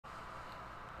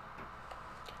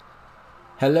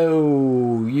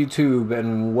Hello, YouTube,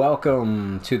 and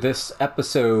welcome to this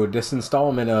episode, this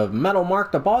installment of Metal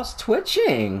Mark the Boss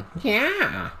Twitching.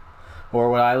 Yeah. Or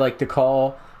what I like to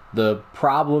call the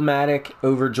problematic,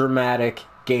 overdramatic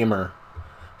gamer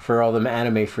for all them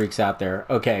anime freaks out there.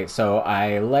 Okay, so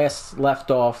I last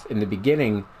left off in the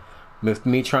beginning with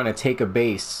me trying to take a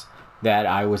base that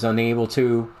I was unable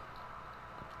to.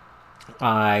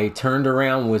 I turned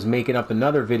around, was making up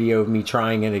another video of me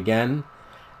trying it again,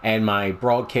 and my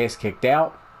broadcast kicked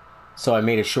out. So I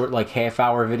made a short, like,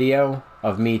 half-hour video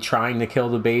of me trying to kill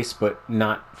the base but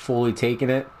not fully taking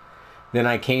it. Then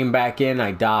I came back in,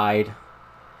 I died.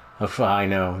 I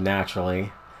know,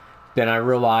 naturally. Then I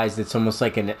realized it's almost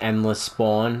like an endless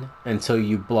spawn until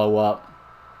you blow up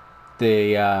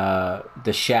the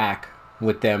shack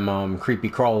with them creepy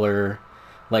crawler,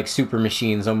 like, super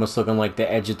machines, almost looking like the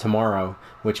Edge of Tomorrow,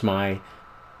 which my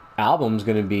album's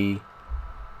gonna be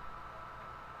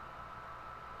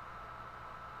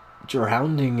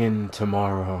Drowning in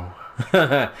Tomorrow.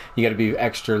 You gotta be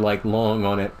extra, like, long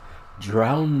on it.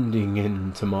 Drowning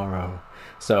in Tomorrow.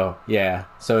 So, yeah.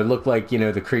 So it looked like, you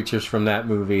know, the creatures from that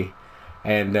movie.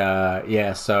 And,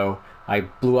 yeah, so I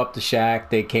blew up the shack.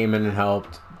 They came in and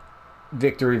helped.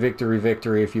 Victory, victory,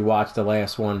 victory, if you watched the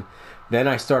last one. Then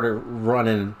I started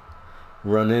running.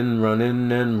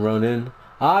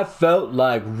 I felt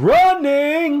like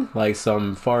running like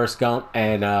some Forrest Gump,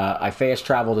 and I fast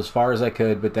traveled as far as I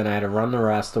could, but then I had to run the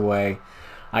rest away.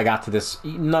 I got to this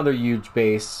another huge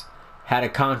base, had to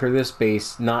conquer this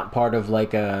base, not part of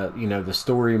like a, you know, the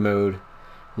story mode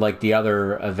like the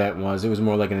other event was. It was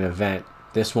more like an event.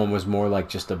 This one was more like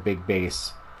just a big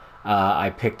base. I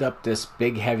picked up this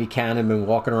big heavy cannon, been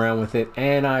walking around with it,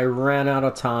 and I ran out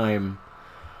of time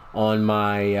on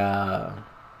my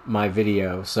my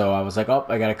video, so I was like, oh,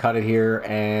 I gotta cut it here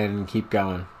and keep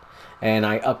going. And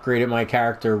I upgraded my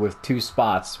character with 2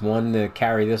 spots, one to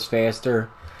carry this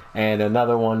faster and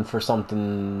another one for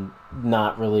something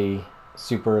not really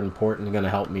super important, gonna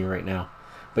help me right now,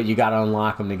 but you gotta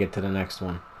unlock them to get to the next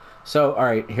one. So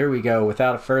alright, here we go.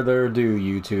 Without further ado,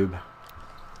 YouTube,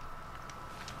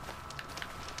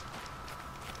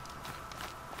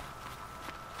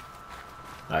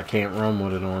 I can't run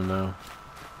with it on though.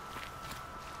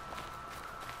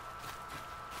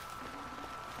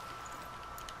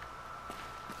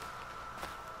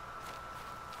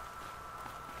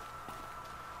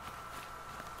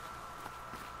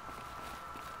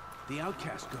 The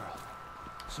outcast girl.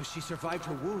 So she survived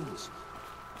her wounds.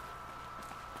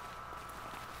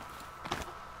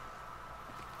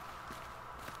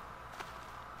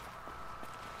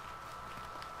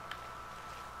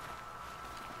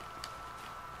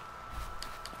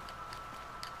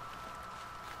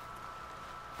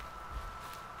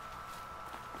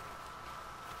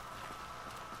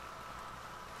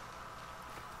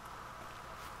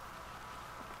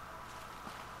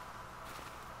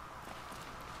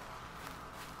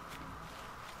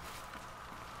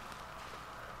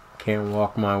 Can't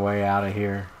walk my way out of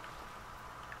here.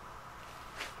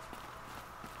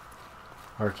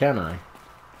 Or can I?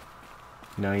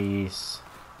 Nice.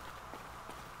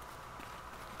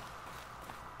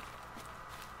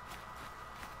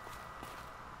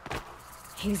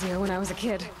 Easier when I was a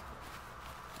kid.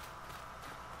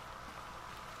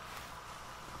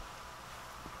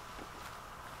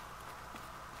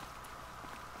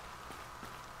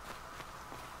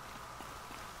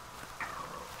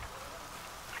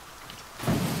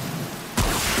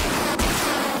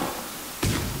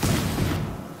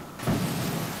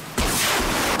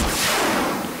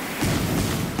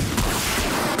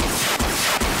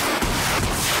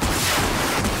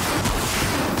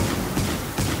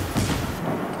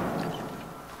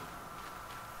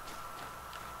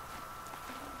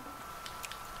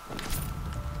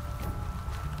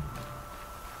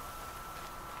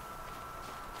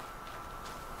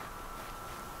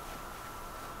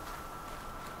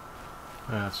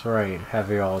 That's right,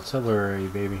 heavy artillery,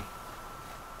 baby.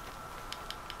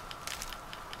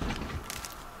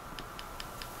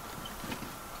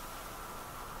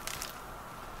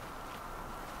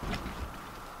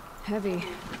 Heavy.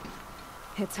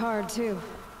 It's hard, too.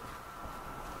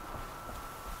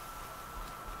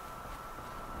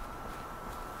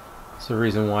 It's the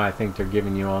reason why I think they're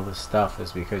giving you all this stuff,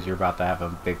 is because you're about to have a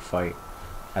big fight.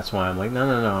 That's why I'm like, no,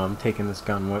 no, no, I'm taking this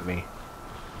gun with me.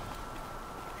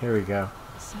 Here we go.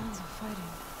 Sounds of fighting.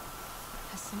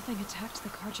 Has something attacked the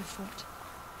Karja fort?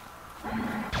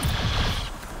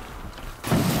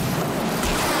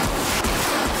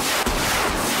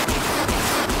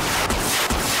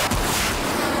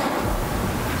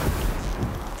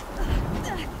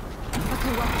 A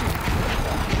corruptor.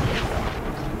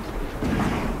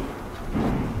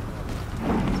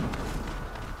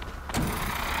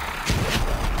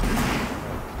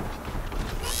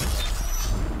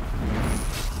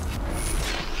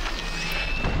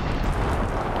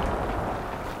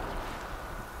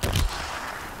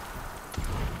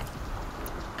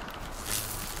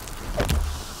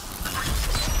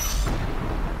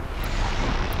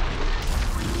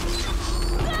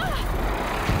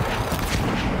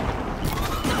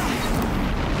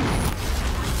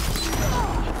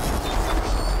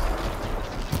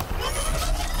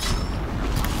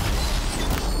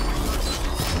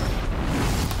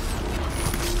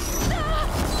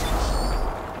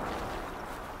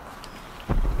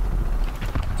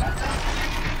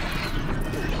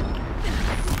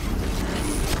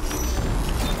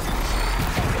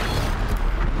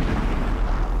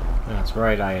 That's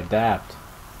right, I adapt.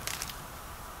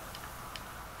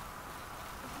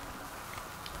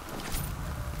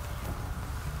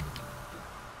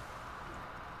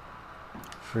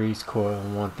 Freeze coil,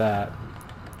 want that.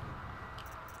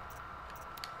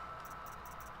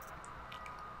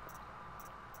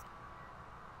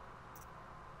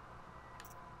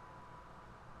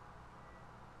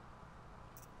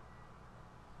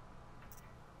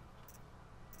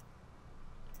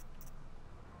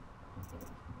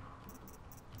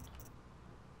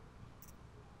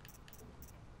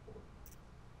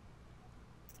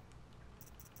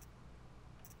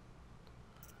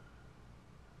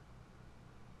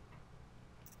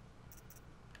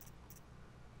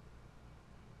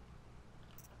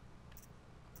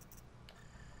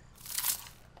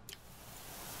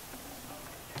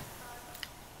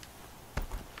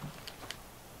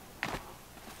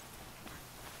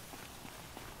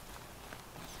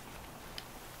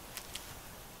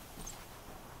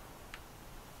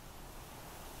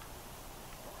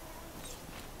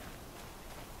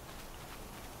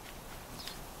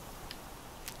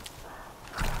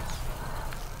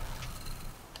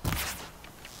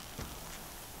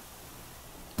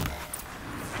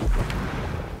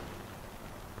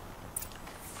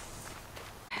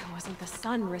 Wasn't the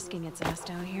sun risking its ass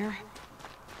down here?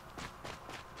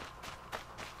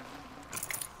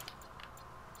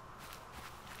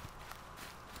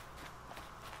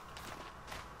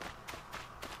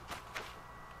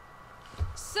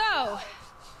 So,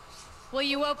 will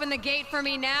you open the gate for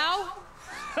me now?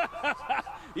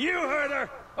 You heard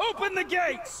her! Open the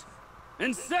gates!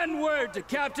 And send word to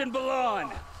Captain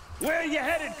Ballon! Where you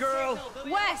headed, girl?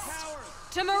 West!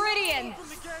 To Meridian!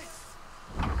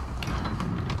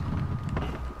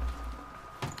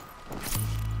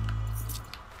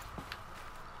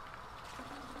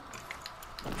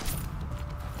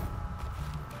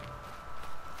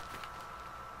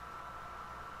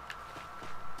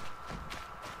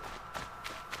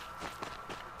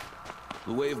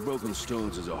 The way of broken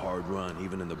stones is a hard run,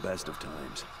 even in the best of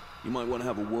times. You might want to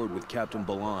have a word with Captain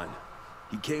Ballon.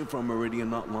 He came from Meridian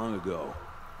not long ago.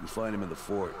 You find him in the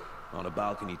fort, on a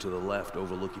balcony to the left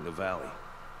overlooking the valley.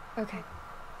 Okay,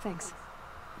 thanks.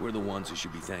 We're the ones who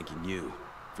should be thanking you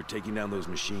for taking down those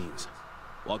machines.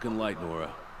 Walk in light, Nora.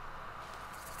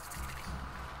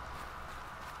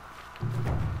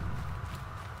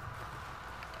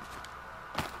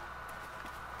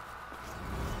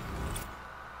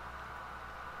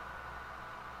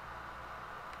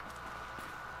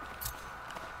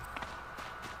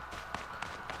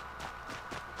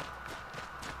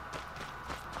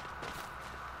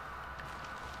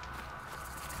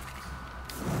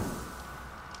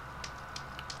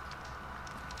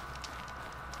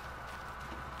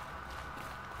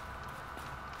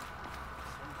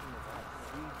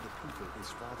 His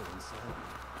father and son.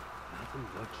 Nothing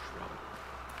but trouble.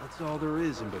 That's all there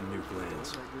is in Banuk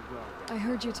lands. I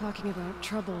heard you talking about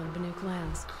trouble in Banuk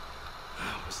lands.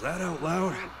 Was that out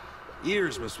loud?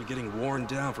 Ears must be getting worn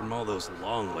down from all those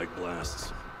long leg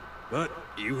blasts. But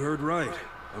you heard right.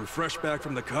 I'm fresh back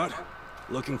from the cut,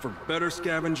 looking for better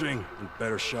scavenging and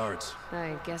better shards.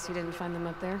 I guess you didn't find them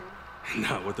up there?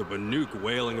 Not with the Banuk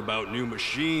wailing about new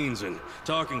machines and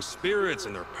talking spirits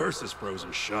and their purses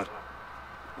frozen shut.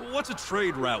 What's a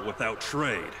trade route without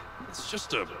trade? It's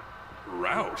just a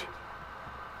route.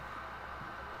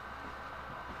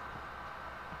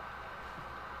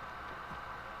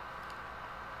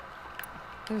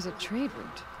 There's a trade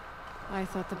route. I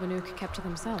thought the Banuk kept to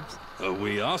themselves.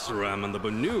 We Oseram and the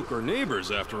Banuk are neighbors,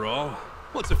 after all.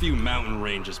 What's a few mountain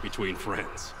ranges between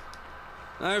friends?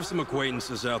 I have some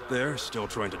acquaintances out there, still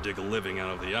trying to dig a living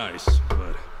out of the ice,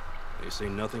 but they say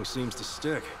nothing seems to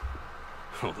stick.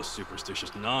 All the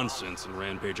superstitious nonsense and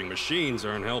rampaging machines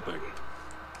aren't helping.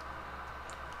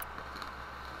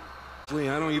 Actually,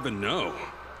 I don't even know.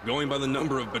 Going by the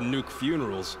number of Banuk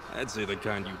funerals, I'd say the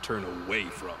kind you turn away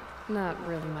from. Not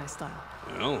really my style.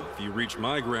 Well, if you reach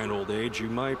my grand old age, you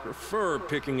might prefer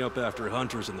picking up after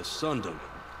hunters in the Sundom.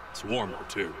 It's warmer,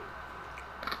 too.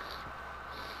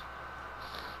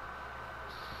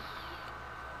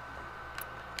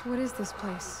 What is this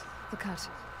place? The Cut?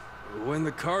 When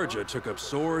the Karja took up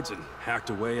swords and hacked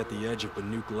away at the edge of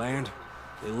Banuk land,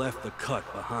 they left the Cut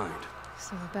behind.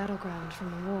 So a battleground from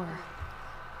the war.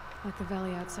 Like the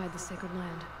valley outside the Sacred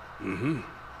Land. Mm-hmm.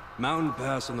 Mountain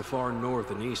Pass in the far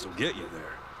north and east will get you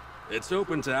there. It's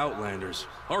open to outlanders,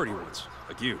 hardy ones,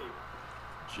 like you.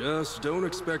 Just don't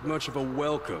expect much of a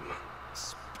welcome.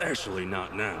 Especially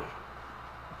not now.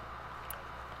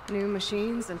 New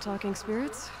machines and talking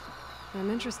spirits? I'm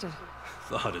interested.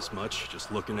 Thought as much,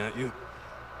 just looking at you.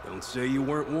 Don't say you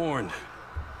weren't warned.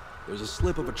 There's a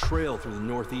slip of a trail through the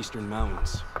northeastern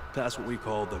mountains, past what we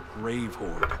call the Grave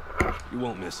Horde. You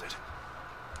won't miss it.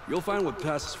 You'll find what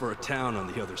passes for a town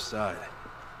on the other side.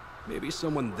 Maybe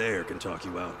someone there can talk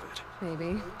you out of it.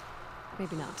 Maybe.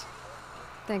 Maybe not.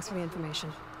 Thanks for the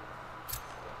information.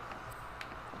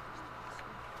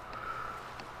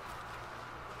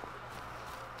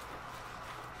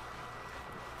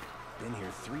 Been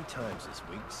here 3 times this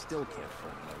week, still can't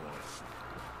find my wife.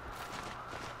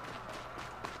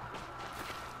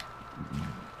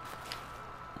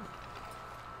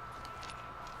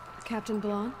 Captain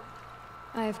Blonde,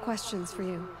 I have questions for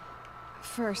you.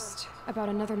 First, about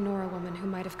another Nora woman who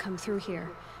might have come through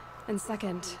here. And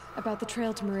second, about the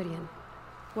trail to Meridian.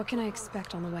 What can I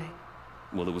expect on the way?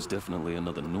 Well, it was definitely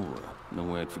another Nora. No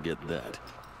way I'd forget that.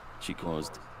 She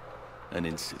caused an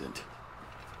incident.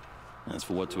 As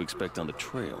for what to expect on the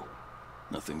trail,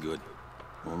 nothing good.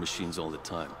 More machines all the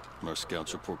time, and our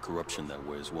scouts report corruption that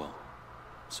way as well.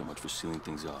 So much for sealing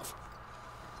things off.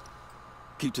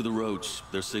 Keep to the roads,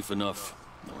 they're safe enough.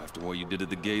 Though after what you did at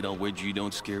the gate, I'll wager you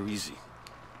don't scare easy.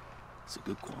 It's a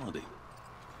good quality.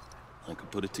 I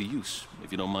could put it to use,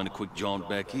 if you don't mind a quick jaunt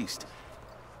back east.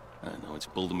 I know it's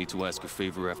bold of me to ask a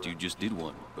favor after you just did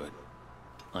one, but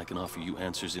I can offer you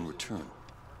answers in return.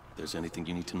 If there's anything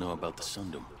you need to know about the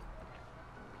Sundom.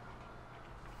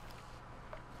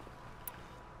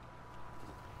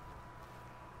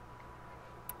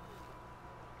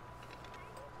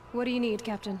 What do you need,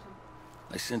 Captain?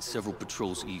 I sent several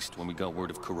patrols east when we got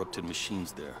word of corrupted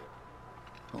machines there.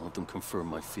 I'll let them confirm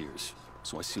my fears,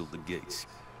 so I sealed the gates.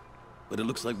 But it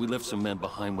looks like we left some men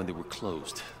behind when they were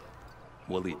closed.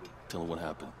 Wally, tell them what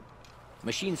happened.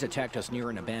 Machines attacked us near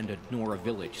an abandoned Nora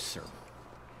village, sir.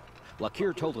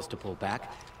 Lakir told us to pull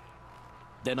back.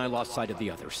 Then I lost sight of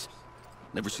the others.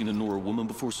 Never seen a Nora woman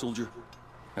before, soldier?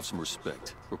 Have some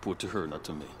respect. Report to her, not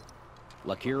to me.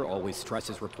 Lakir always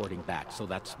stresses reporting back, so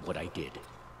that's what I did.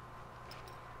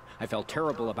 I felt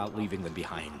terrible about leaving them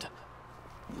behind.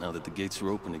 Now that the gates are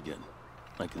open again,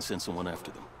 I can send someone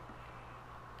after them.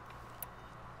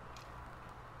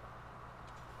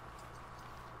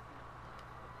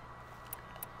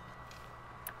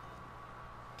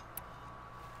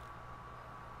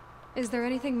 Is there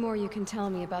anything more you can tell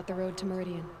me about the road to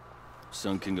Meridian?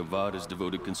 Sun King Avad has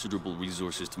devoted considerable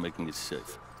resources to making it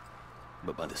safe.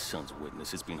 But by the Sun's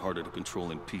witness, it's been harder to control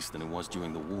in peace than it was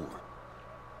during the war.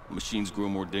 The machines grow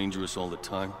more dangerous all the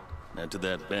time. Add to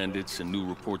that bandits and new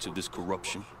reports of this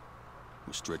corruption.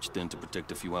 We're stretched thin to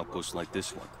protect a few outposts like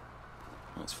this one.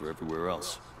 As for everywhere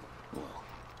else, well,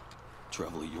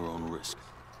 travel at your own risk.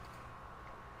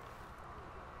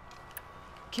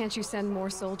 Can't you send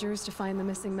more soldiers to find the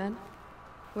missing men?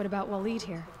 What about Walid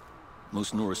here?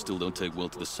 Most Nora still don't take well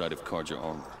to the sight of Karja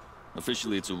armor.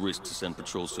 Officially, it's a risk to send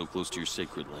patrols so close to your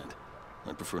sacred land.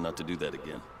 I'd prefer not to do that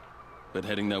again. But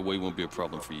heading that way won't be a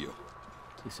problem for you.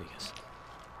 Please say yes.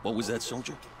 What was that,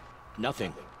 soldier?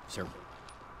 Nothing, sir.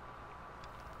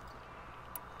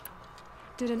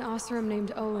 Did an Osram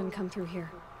named Olin come through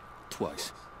here?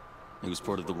 Twice. He was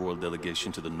part of the royal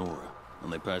delegation to the Nora,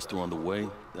 and they passed through on the way,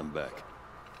 then back.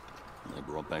 And they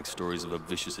brought back stories of a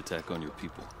vicious attack on your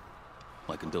people.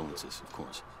 My condolences, of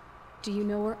course. Do you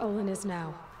know where Olin is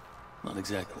now? Not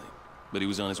exactly, but he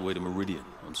was on his way to Meridian,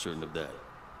 I'm certain of that.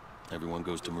 Everyone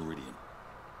goes to Meridian.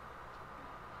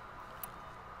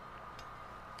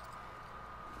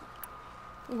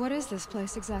 What is this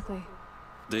place exactly?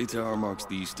 Day Tower marks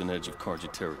the eastern edge of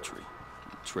Karja territory.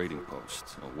 A trading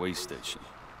post, a way station.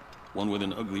 One with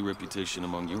an ugly reputation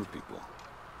among your people.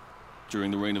 During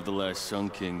the reign of the last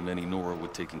Sun King, many Nora were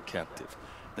taken captive,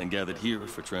 then gathered here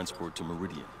for transport to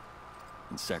Meridian,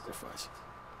 and sacrifice.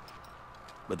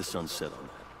 But the sun set on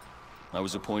that. I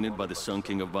was appointed by the Sun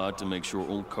King Avad to make sure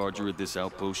old Karja at this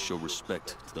outpost show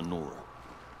respect to the Nora.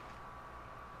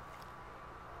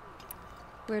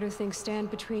 Where do things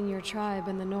stand between your tribe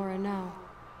and the Nora now?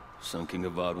 Sun King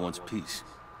Avad wants peace.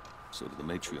 So do the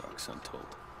matriarchs, I'm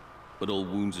told. But old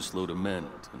wounds are slow to mend,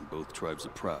 and both tribes are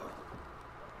proud.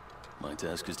 My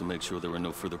task is to make sure there are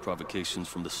no further provocations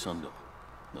from the Sundom.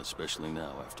 Especially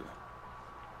now after,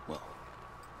 well,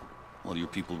 all your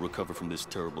people recover from this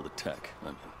terrible attack, I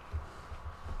mean.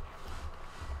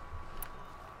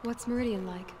 What's Meridian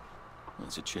like?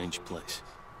 It's a changed place.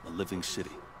 A living city.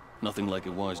 Nothing like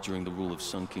it was during the rule of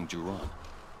Sun King Jiran.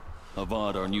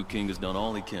 Avad, our new king, has done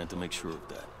all he can to make sure of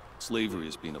that. Slavery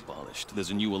has been abolished. There's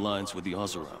a new alliance with the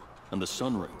Oseram. And the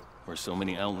Sun Ring, where so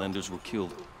many Outlanders were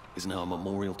killed, is now a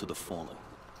memorial to the fallen.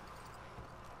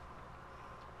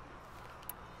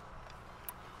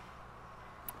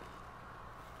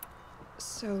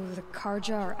 So the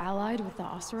Karja are allied with the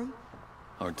Osram?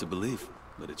 Hard to believe,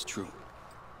 but it's true.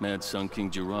 Mad Sun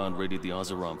King Jiran raided the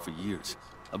Oseram for years.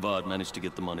 Avad managed to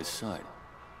get them on his side.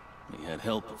 He had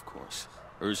help, of course.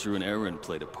 Ursur and Eren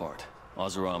played a part.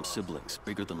 Oseram siblings,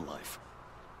 bigger than life.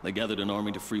 They gathered an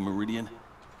army to free Meridian.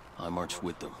 I marched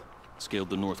with them.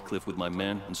 Scaled the North Cliff with my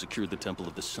men and secured the Temple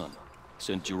of the Sun.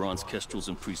 Sent Jiran's kestrels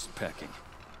and priests packing.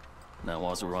 Now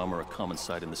Oseram are a common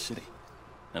sight in the city.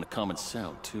 And a common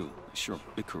sound, too. They sure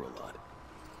bicker a lot.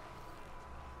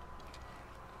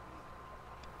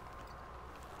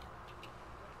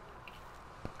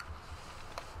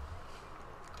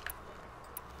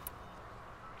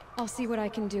 I'll see what I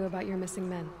can do about your missing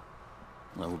men.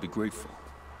 I would be grateful,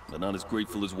 but not as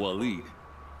grateful as Waleed.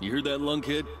 You heard that,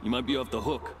 lunkhead? You might be off the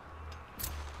hook.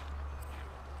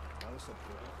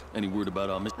 Any word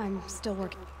about our mission? I'm still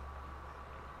working.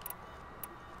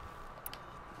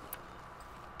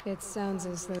 It sounds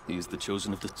as though... He is the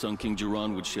chosen of the Sun King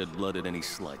Jiran would shed blood at any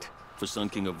slight. For Sun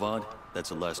King Avad, that's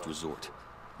a last resort.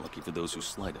 Lucky for those who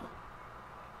slight him.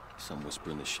 Some whisper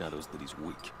in the shadows that he's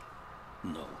weak.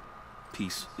 No.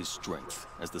 Peace is strength,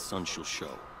 as the sun shall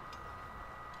show.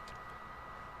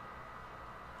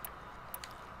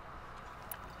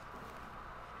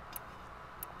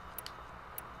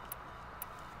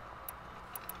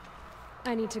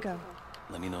 I need to go.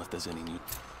 Let me know if there's any new...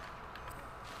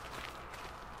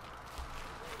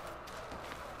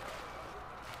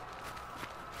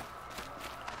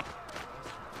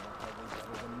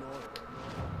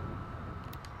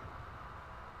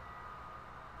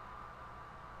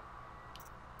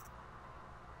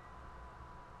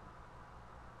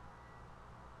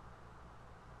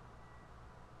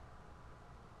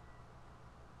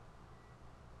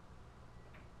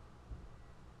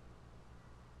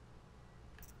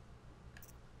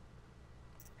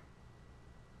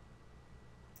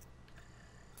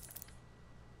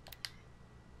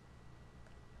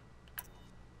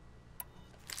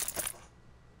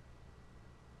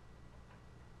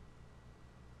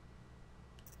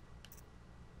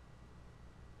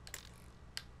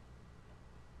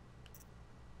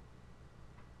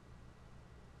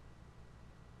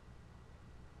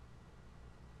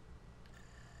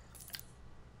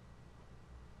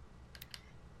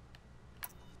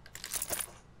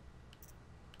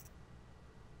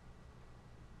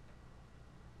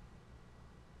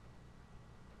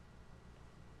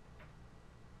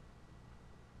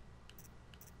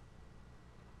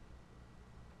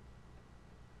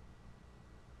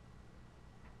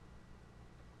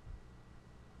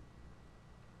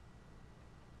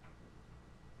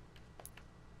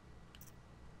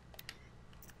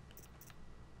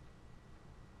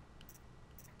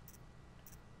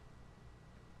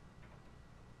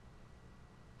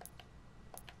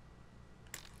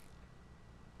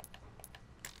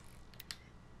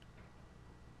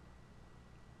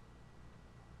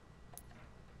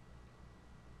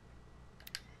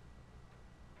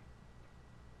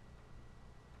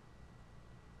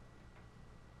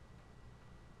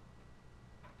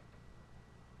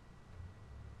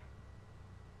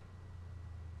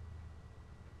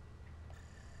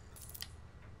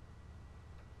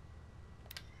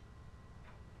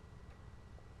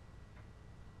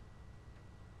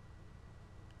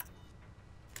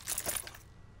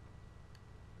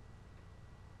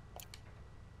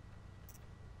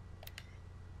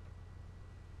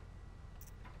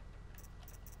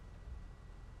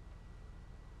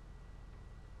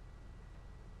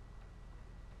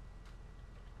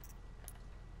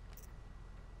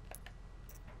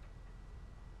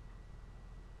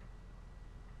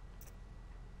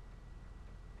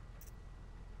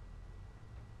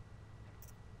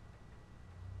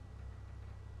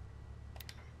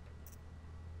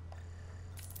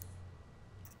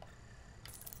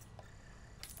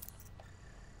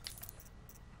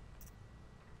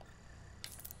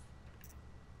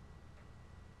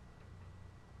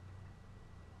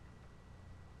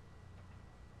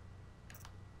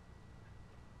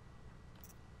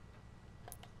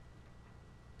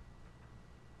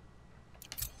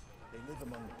 They live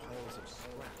among the piles of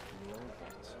scrap in the old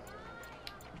ones.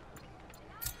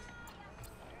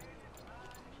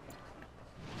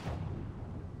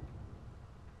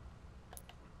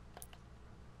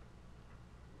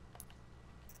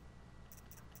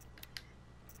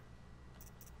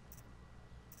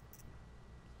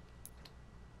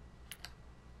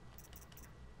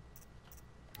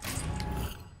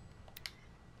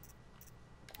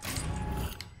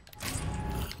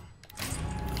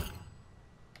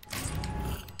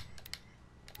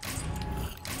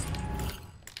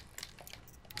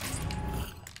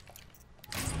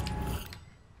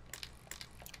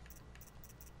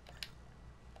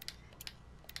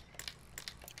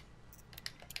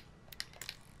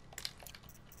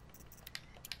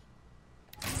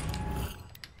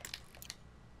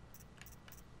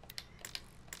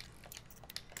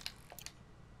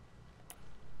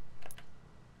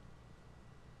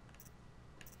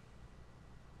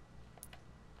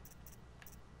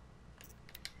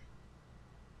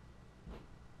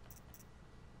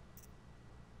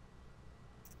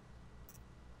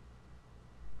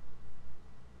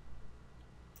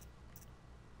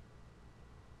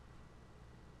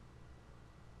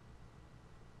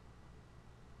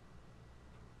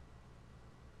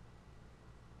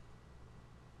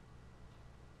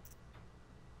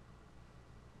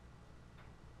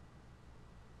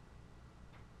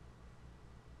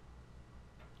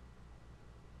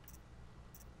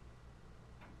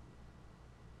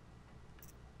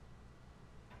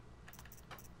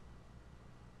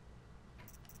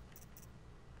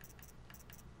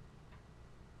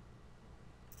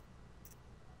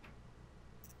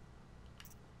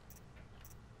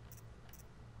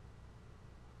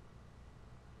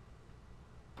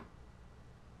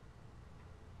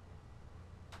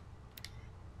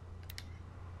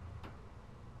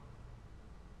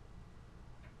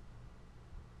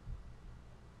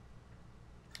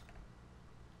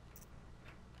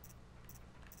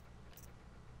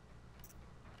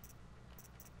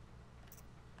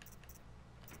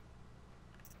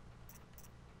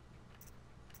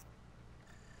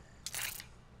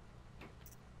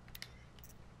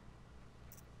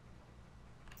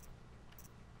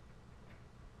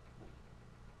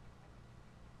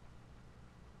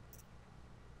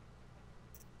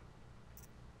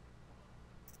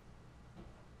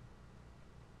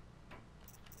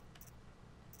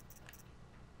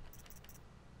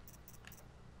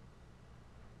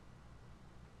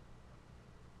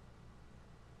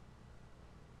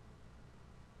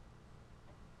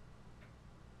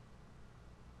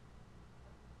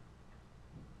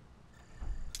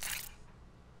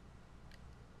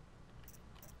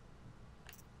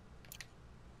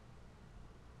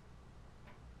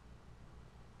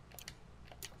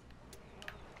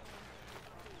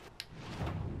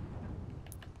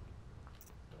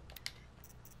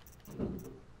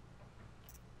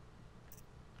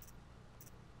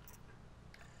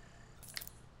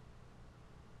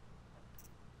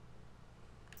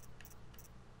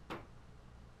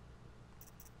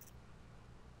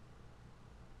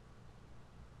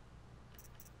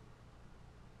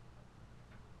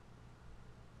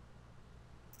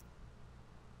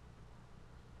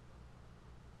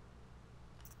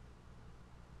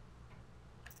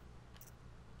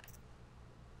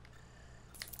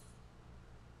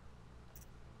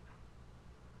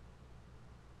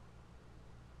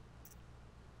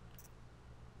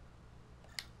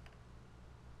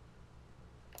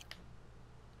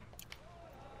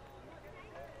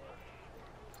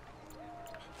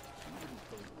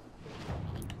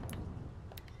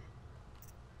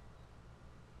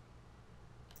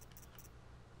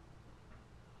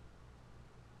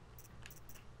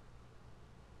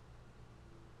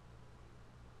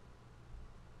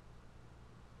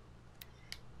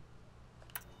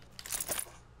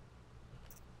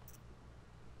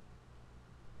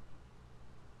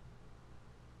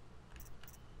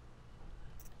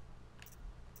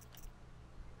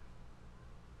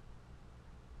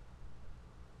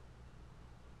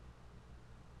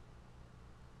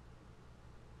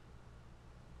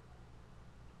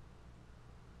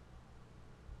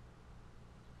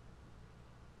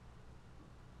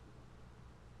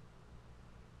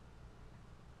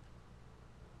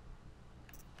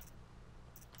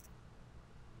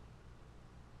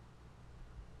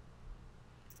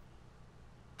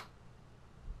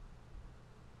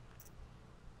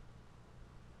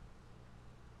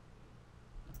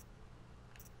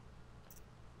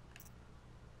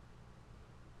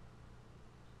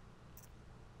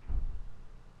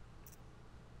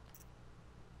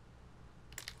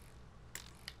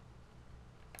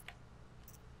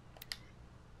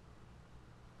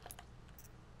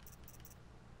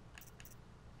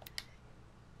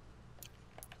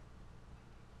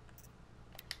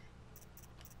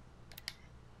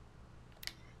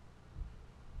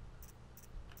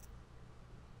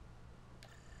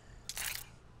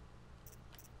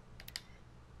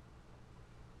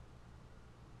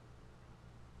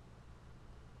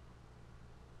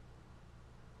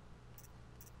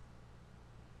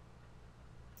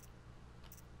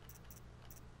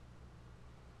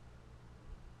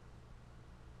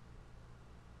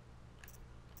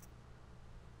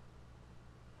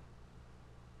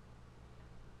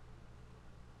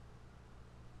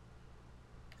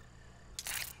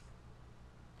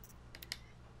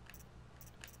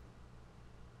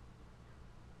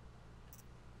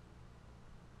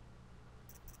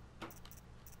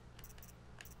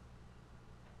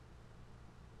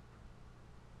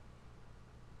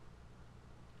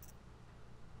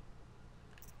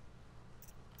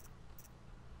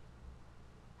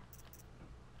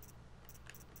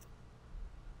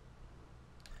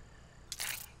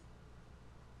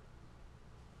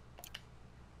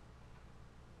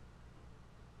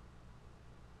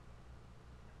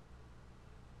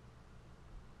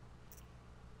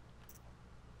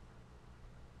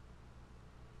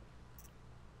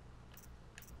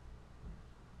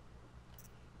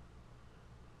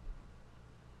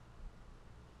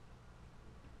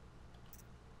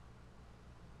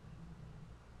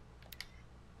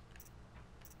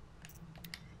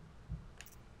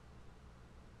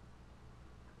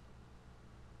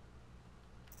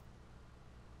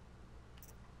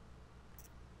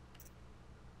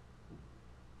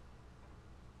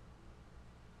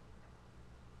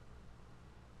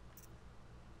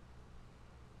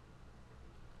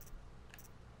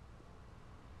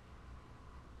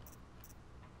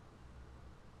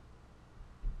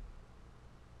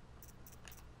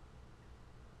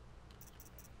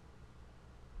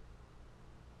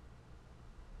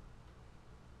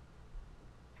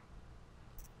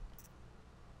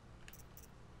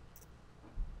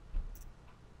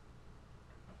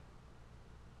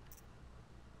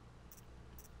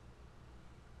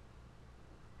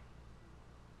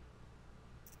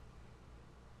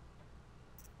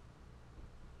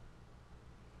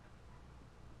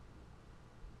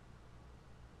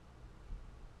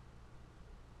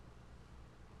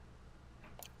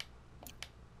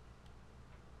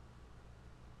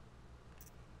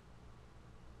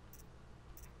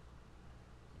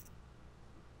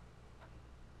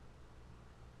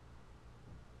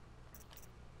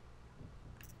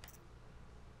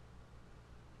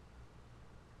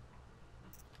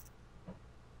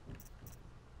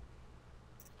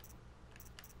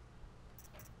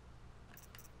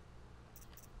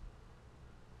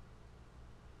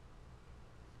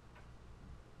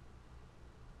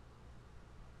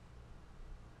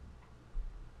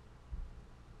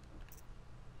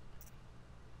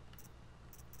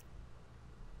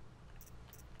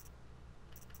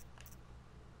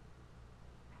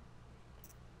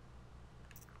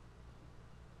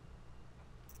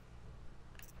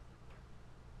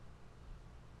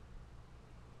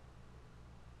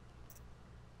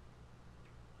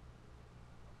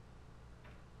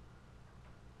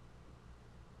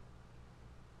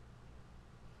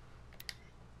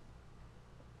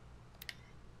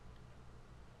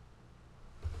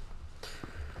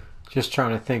 Just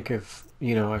trying to think if,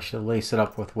 you know, I should lace it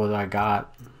up with what I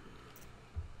got.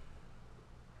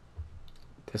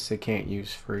 This I can't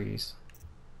use freeze.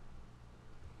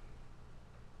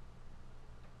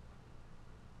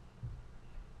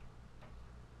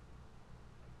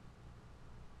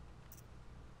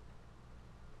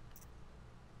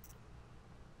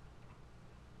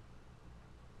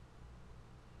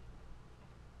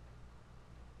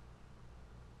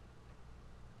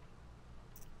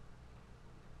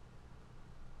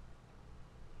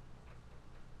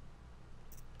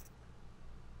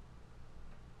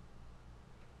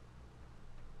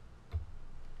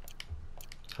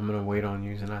 I'm gonna wait on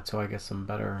using that till I get some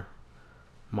better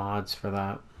mods for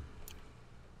that.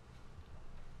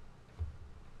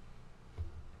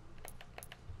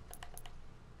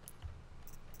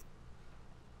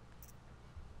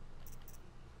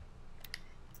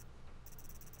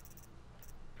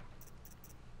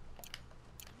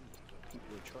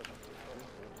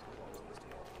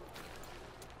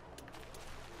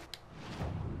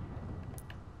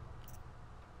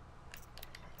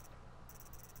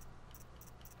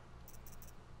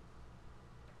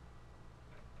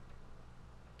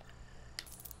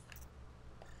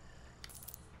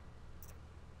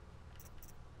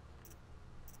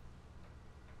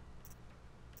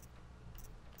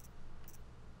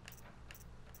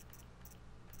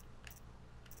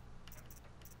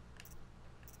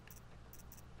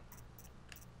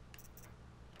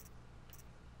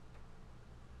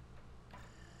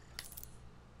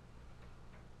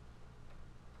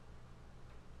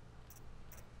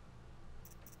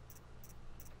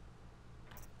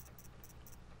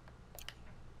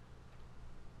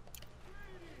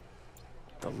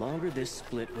 The longer this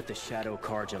split with the Shadow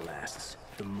Karja lasts,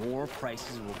 the more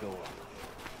prices will go up.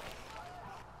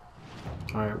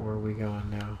 Alright, where are we going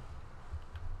now?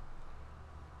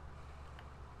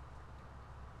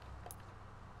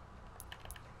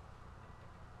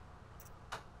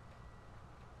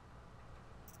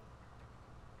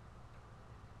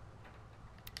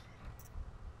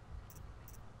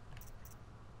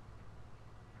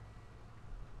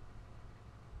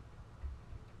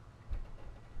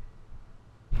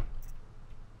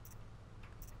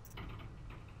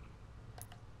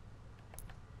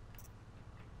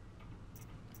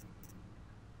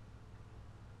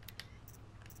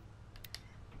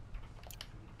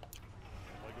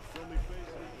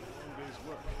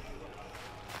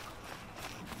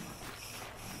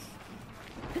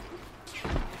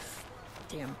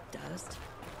 Damn dust.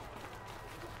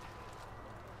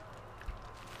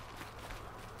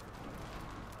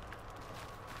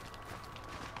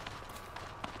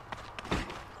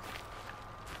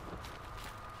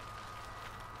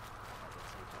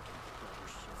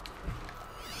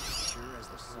 Sure as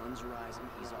the sun's rising,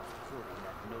 he's off courting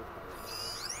that noble.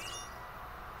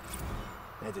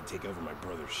 I had to take over my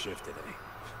brother's shift today.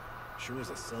 Sure as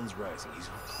the sun's rising, he's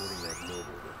off courting that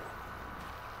noble girl.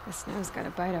 The snow's got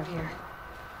a bite out here.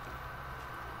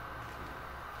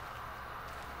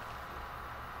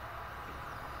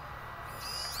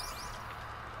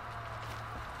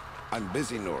 I'm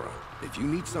busy, Nora. If you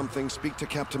need something, speak to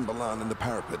Captain Balan in the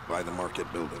parapet by the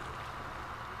market building.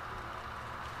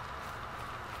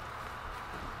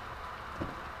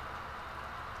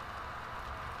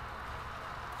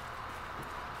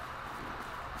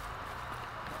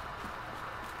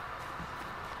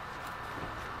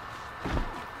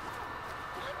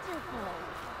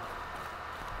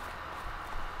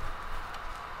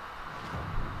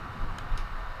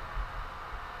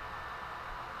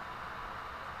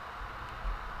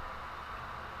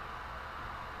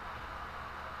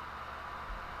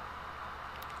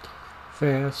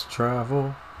 Fast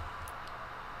travel.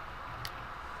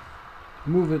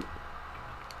 Move it.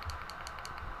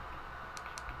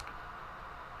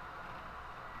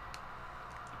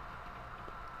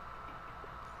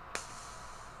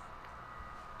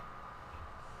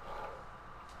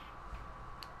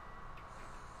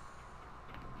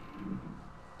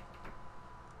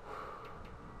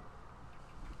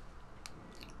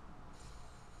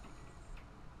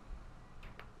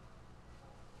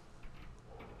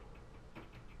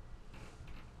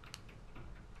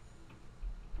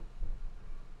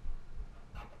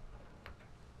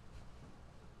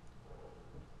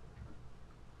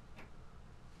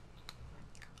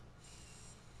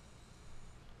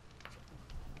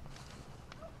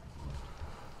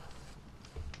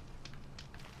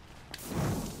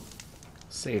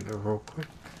 Save it real quick.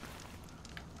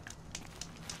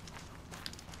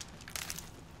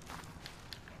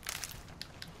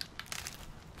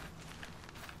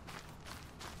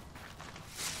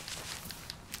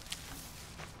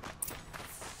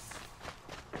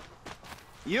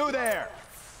 You there!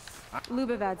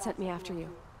 Lubavad sent me after you.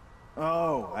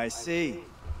 Oh, I see.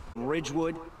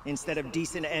 Ridgewood instead of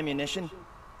decent ammunition?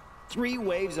 3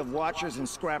 waves of Watchers and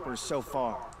Scrappers so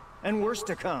far. And worse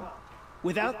to come.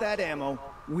 Without that ammo,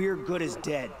 we're good as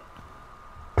dead.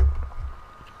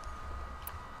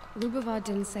 Lubavad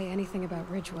didn't say anything about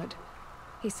Ridgewood.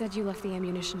 He said you left the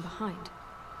ammunition behind.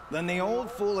 Then the old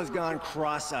fool has gone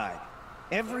cross-eyed.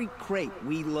 Every crate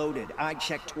we loaded, I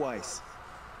checked twice.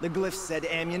 The glyph said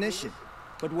ammunition,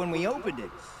 but when we opened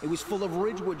it, it was full of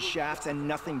Ridgewood shafts and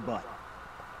nothing but.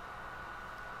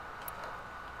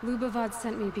 Lubavad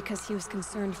sent me because he was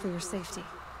concerned for your safety.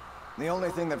 The only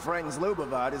thing that frightens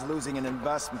Lubavad is losing an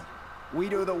investment. We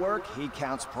do the work, he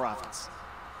counts profits.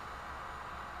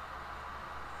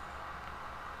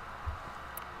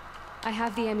 I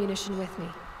have the ammunition with me.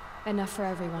 Enough for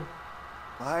everyone.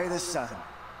 By the sun.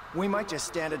 We might just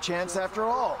stand a chance after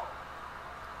all.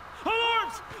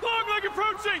 Alarms! Longleg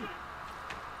approaching!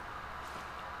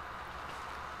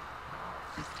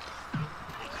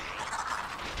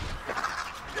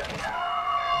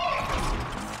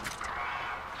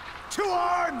 Two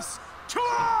arms! Two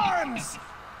arms!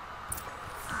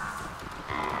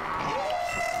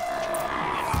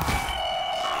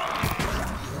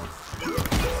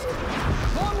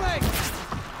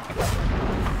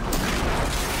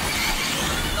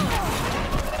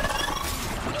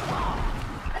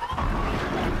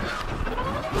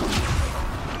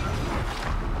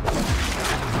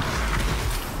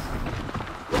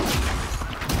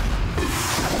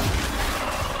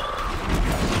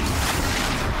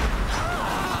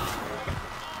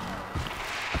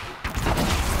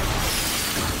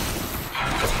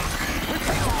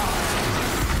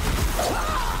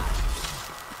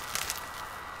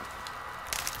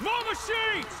 More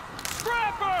machines!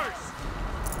 Scrappers!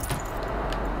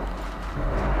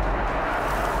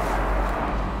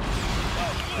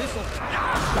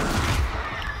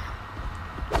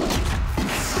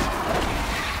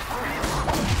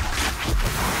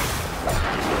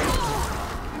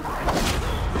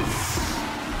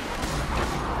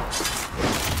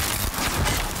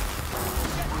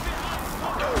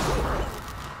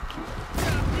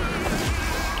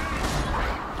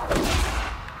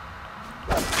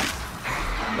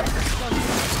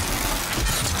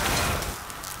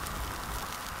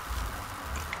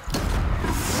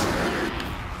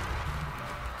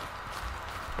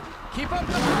 Keep up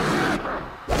the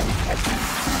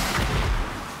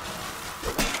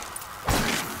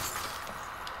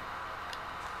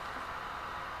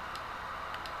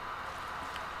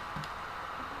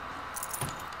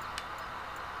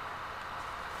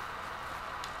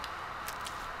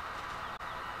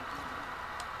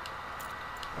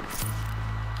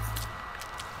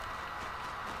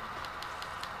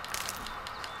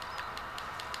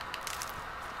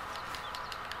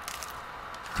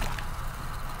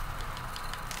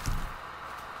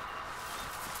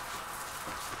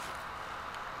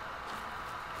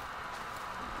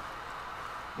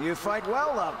You fight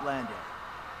well, Outlander.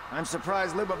 I'm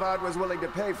surprised Lubavad was willing to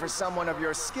pay for someone of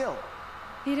your skill.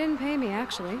 He didn't pay me,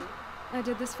 actually. I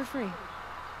did this for free.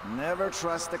 Never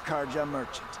trust the Karja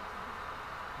merchant.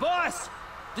 Boss!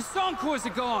 The Sonkors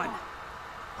are gone!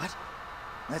 What?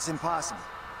 That's impossible.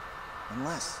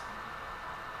 Unless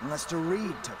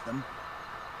Doreed took them.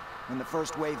 When the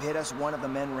first wave hit us, one of the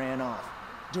men ran off.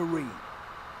 Doreed.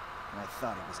 I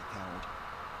thought he was a coward.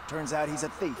 Turns out he's a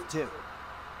thief, too.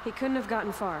 He couldn't have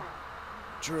gotten far.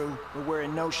 True, but we're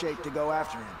in no shape to go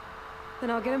after him.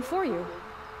 Then I'll get him for you.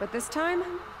 But this time,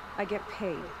 I get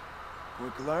paid.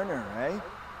 Quick learner, eh?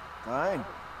 Fine.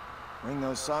 Bring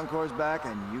those Sonkors back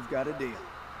and you've got a deal.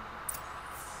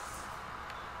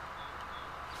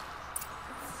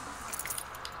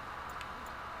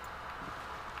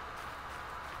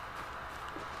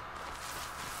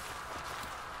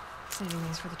 Saving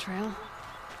these for the trail.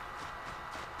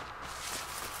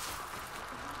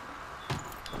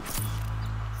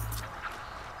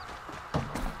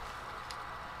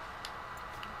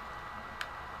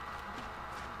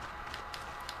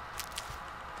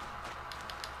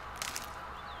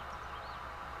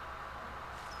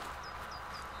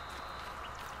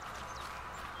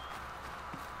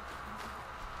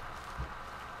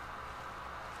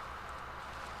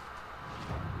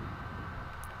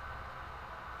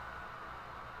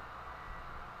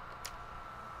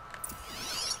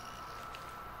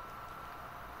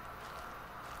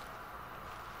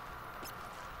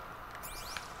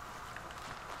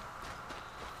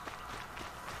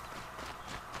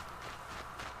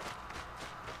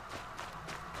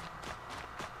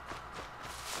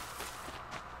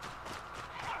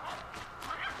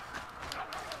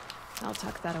 I'll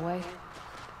tuck that away.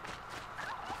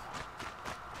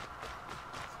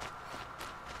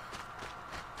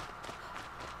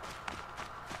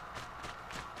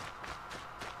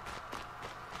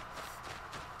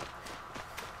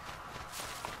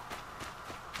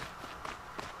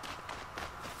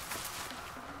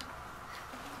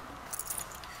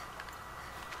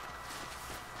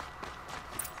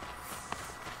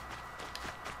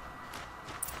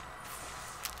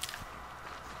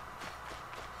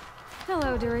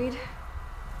 Hello, Dorit.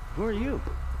 Who are you?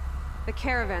 The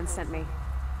caravan sent me.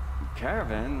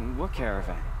 Caravan? What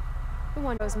caravan? The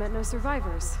one who's met no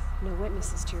survivors, no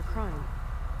witnesses to your crime.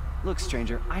 Look,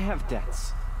 stranger, I have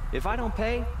debts. If I don't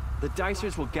pay, the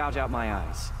Dicers will gouge out my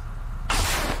eyes.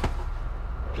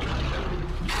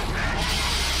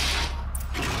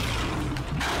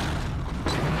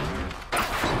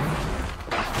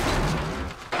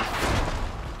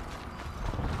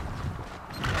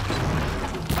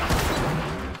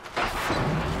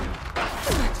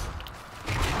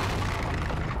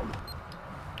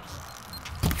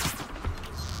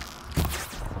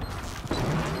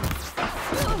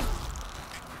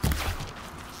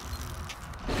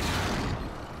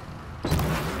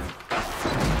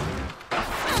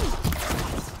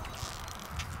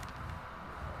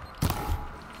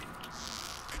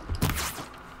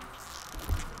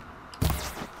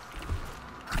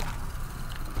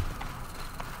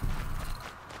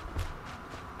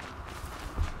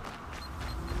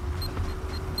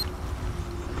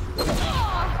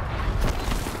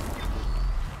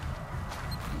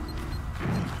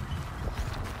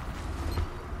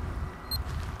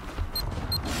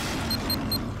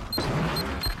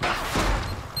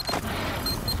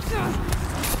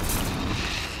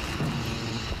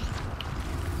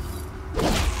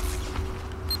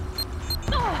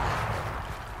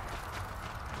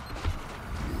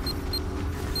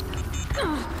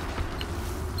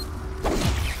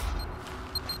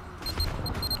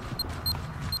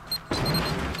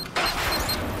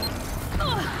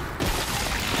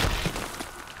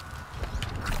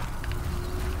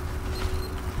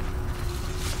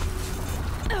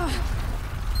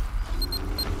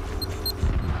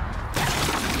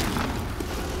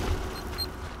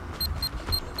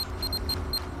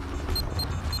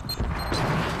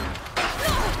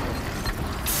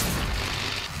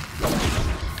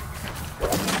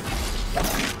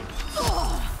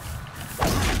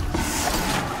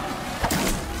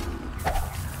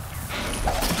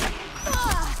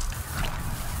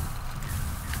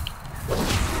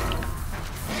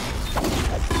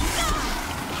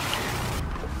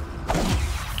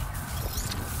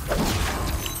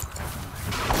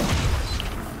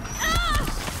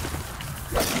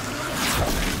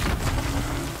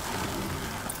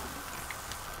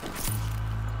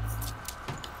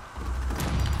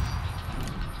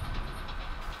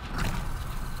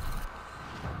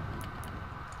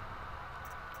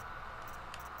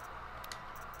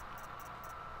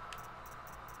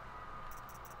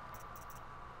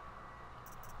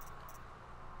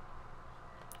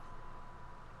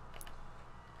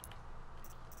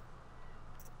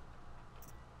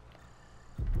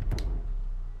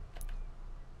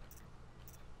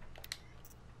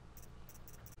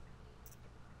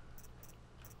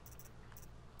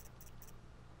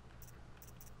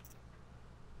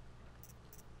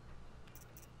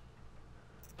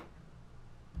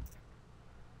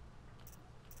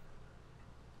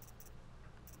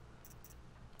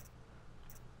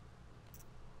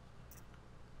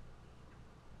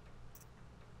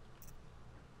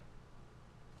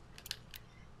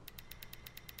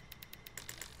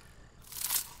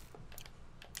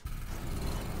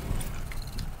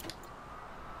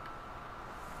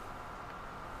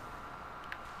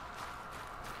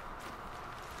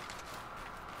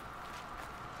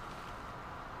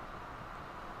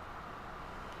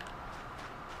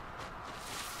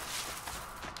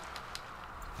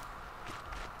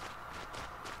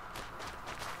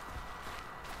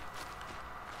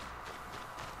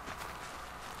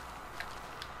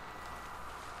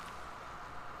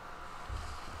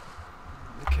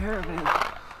 Caravan.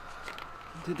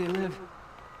 Did they live?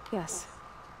 Yes.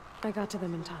 I got to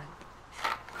them in time.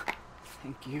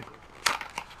 Thank you.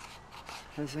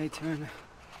 As I turn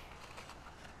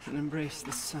and embrace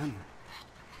the sun,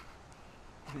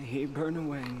 may he burn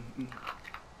away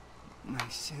my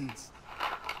sins.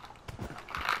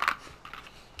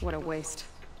 What a waste.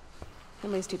 At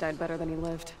least he died better than he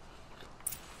lived.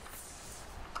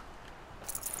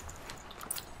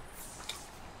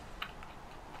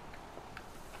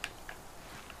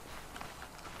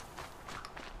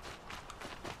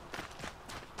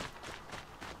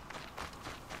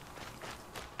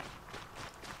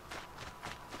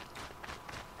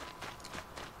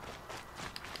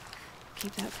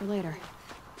 Keep that for later.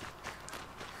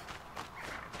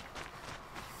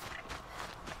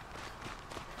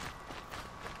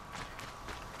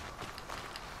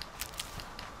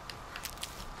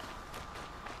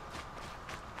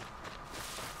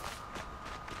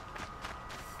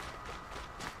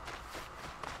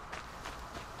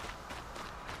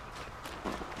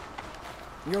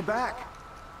 You're back.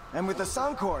 And with the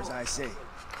Suncors, I see.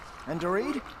 And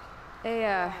Doreed?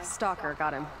 A, stalker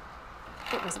got him.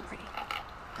 It wasn't pretty.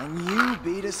 And you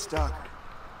beat a stalker.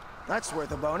 That's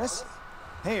worth a bonus.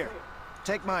 Here,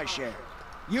 take my share.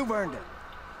 You've earned it.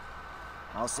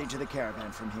 I'll see to the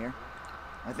caravan from here.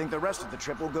 I think the rest of the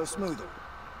trip will go smoother.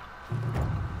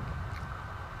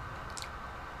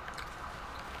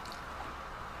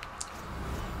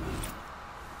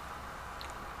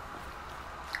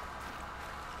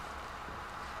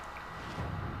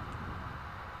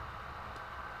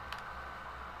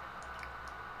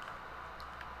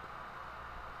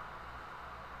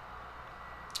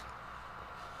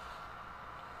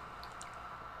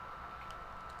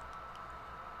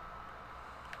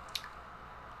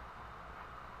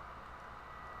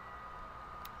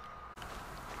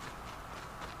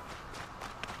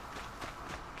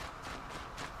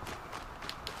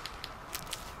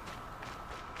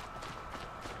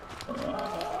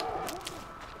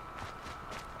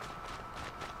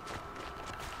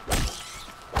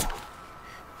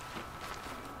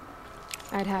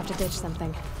 I'd have to ditch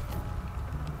something.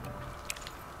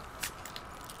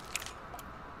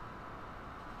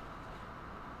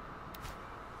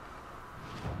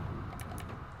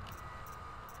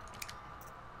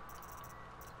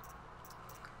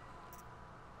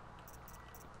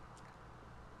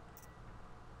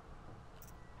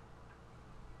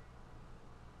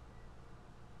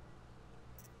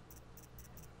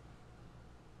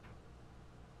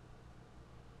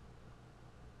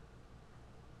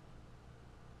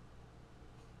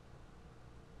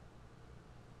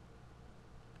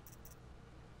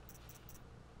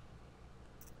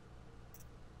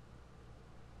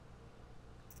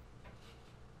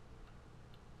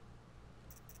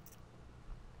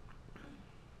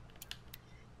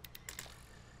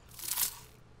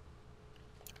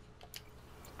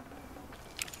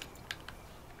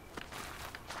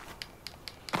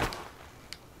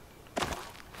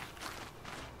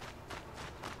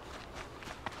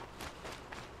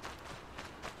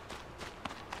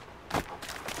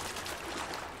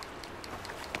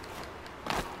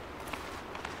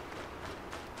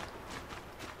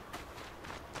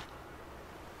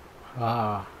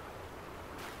 Ah.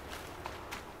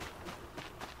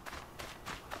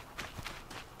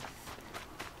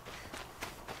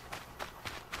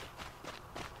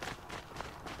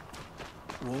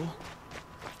 Whoa.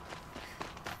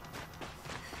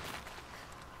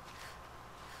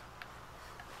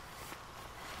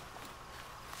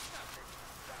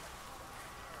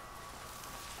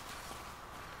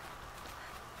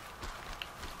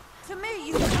 To me,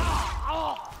 you.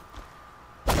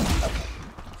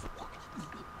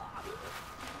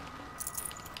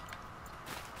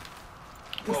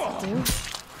 This'll do.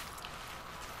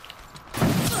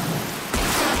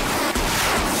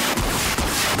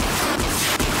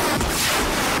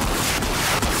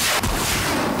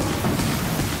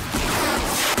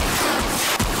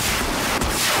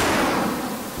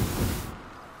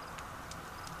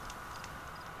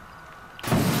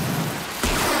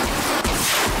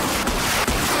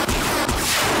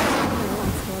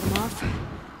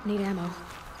 Need ammo.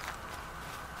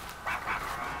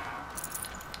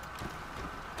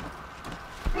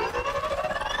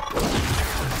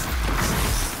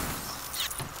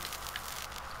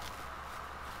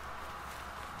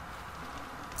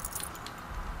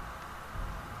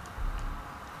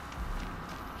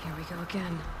 Here we go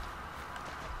again.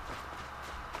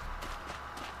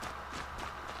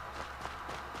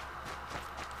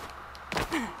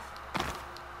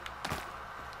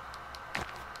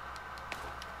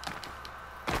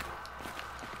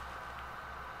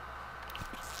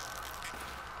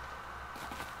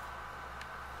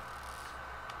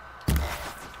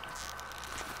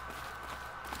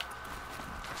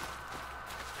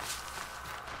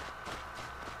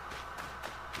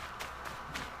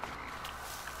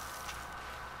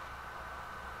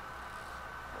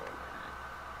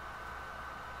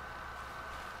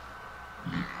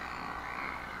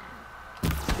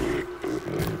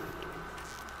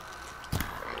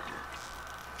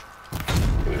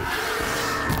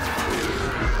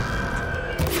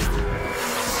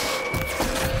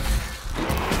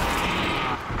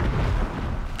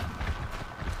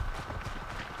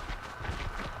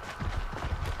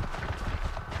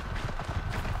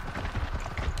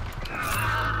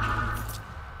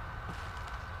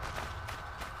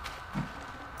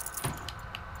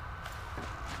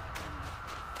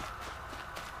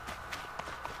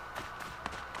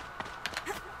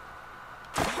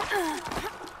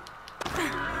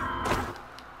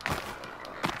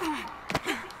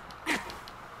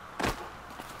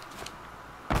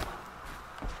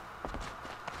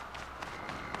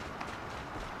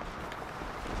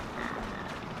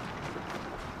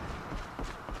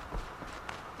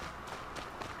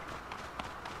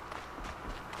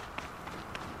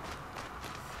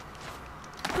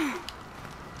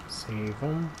 Save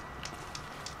them.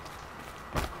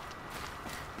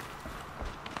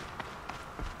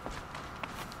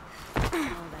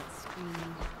 All that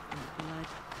screaming and blood.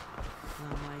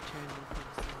 Now my turn to feel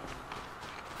sorry.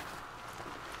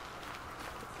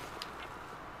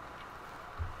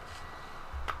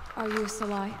 Are you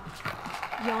Salai?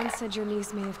 Jan said your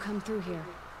niece may have come through here.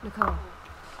 Nicole.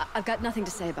 I've got nothing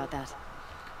to say about that.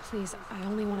 Please, I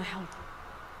only want to help.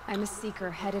 I'm a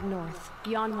seeker headed north.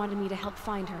 Jan wanted me to help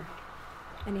find her.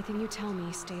 Anything you tell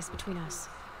me stays between us.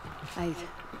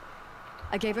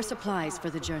 I gave her supplies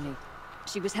for the journey.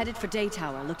 She was headed for Day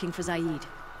Tower looking for Zaid.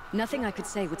 Nothing I could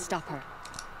say would stop her.